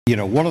You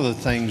know, one of the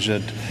things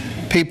that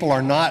people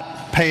are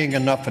not paying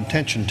enough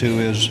attention to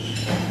is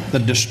the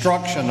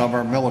destruction of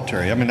our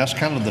military. I mean, that's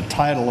kind of the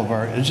title of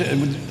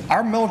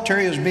our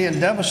military is being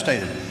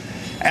devastated.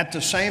 At the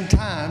same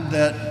time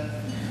that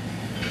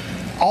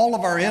all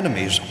of our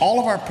enemies, all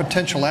of our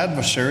potential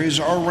adversaries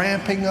are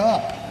ramping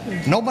up.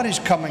 Nobody's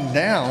coming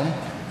down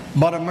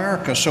but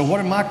America. So what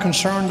am I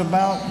concerned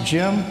about,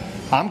 Jim?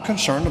 I'm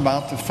concerned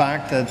about the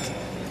fact that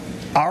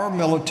our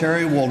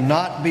military will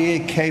not be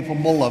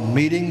capable of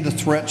meeting the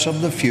threats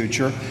of the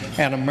future,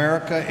 and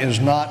America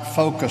is not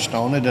focused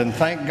on it. And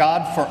thank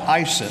God for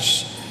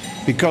ISIS,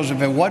 because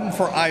if it wasn't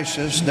for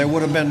ISIS, there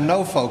would have been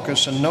no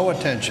focus and no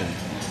attention.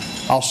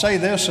 I'll say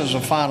this as a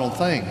final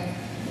thing.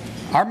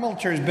 Our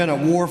military has been at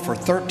war for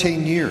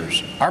 13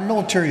 years. Our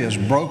military is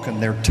broken.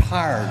 They're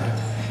tired.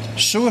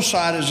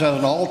 Suicide is at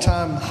an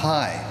all-time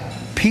high.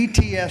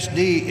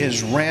 PTSD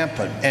is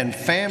rampant, and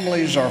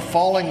families are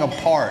falling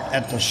apart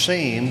at the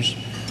seams,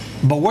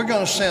 but we're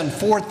going to send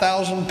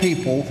 4,000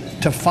 people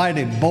to fight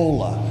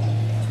Ebola.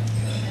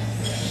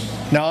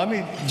 Now, let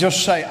me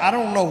just say, I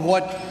don't know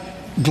what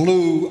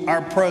glue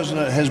our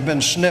president has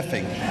been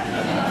sniffing,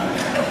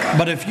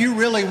 but if you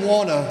really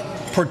want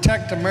to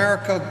protect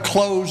America,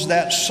 close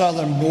that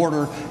southern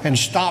border and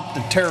stop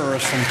the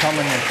terrorists from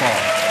coming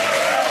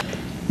across.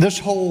 This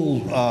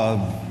whole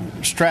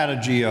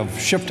strategy of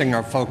shifting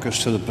our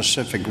focus to the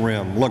Pacific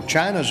Rim. Look,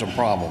 China's a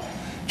problem.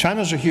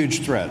 China's a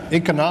huge threat,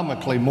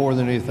 economically more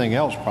than anything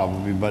else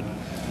probably, but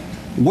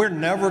we're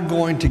never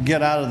going to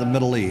get out of the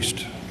Middle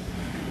East.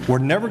 We're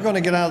never going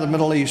to get out of the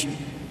Middle East,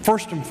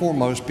 first and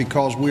foremost,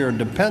 because we are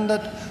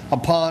dependent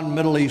upon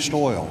Middle East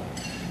oil.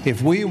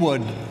 If we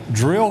would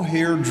drill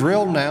here,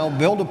 drill now,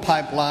 build a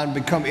pipeline,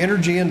 become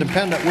energy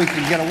independent, we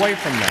could get away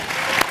from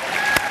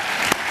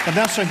that. But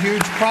that's a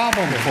huge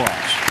problem for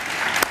us.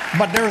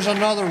 But there's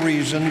another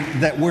reason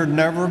that we're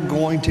never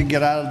going to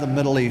get out of the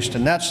Middle East,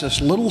 and that's this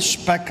little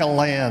speck of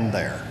land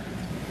there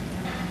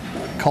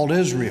called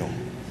Israel.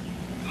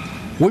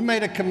 We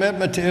made a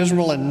commitment to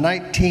Israel in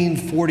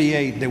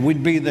 1948 that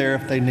we'd be there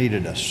if they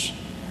needed us.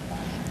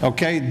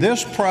 Okay,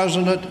 this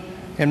president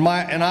and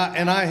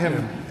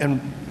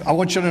I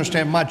want you to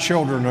understand, my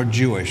children are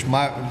Jewish.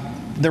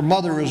 Their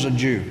mother is a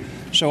Jew,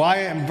 so I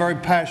am very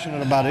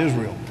passionate about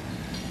Israel.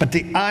 But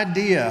the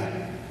idea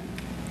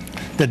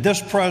that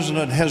this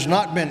president has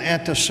not been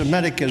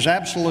anti-Semitic is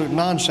absolute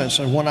nonsense.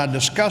 And when I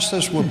discuss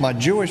this with my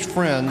Jewish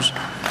friends,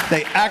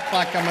 they act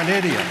like I'm an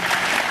idiot.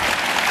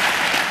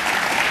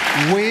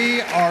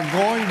 We are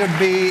going to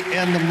be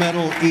in the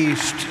Middle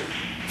East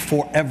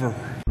forever.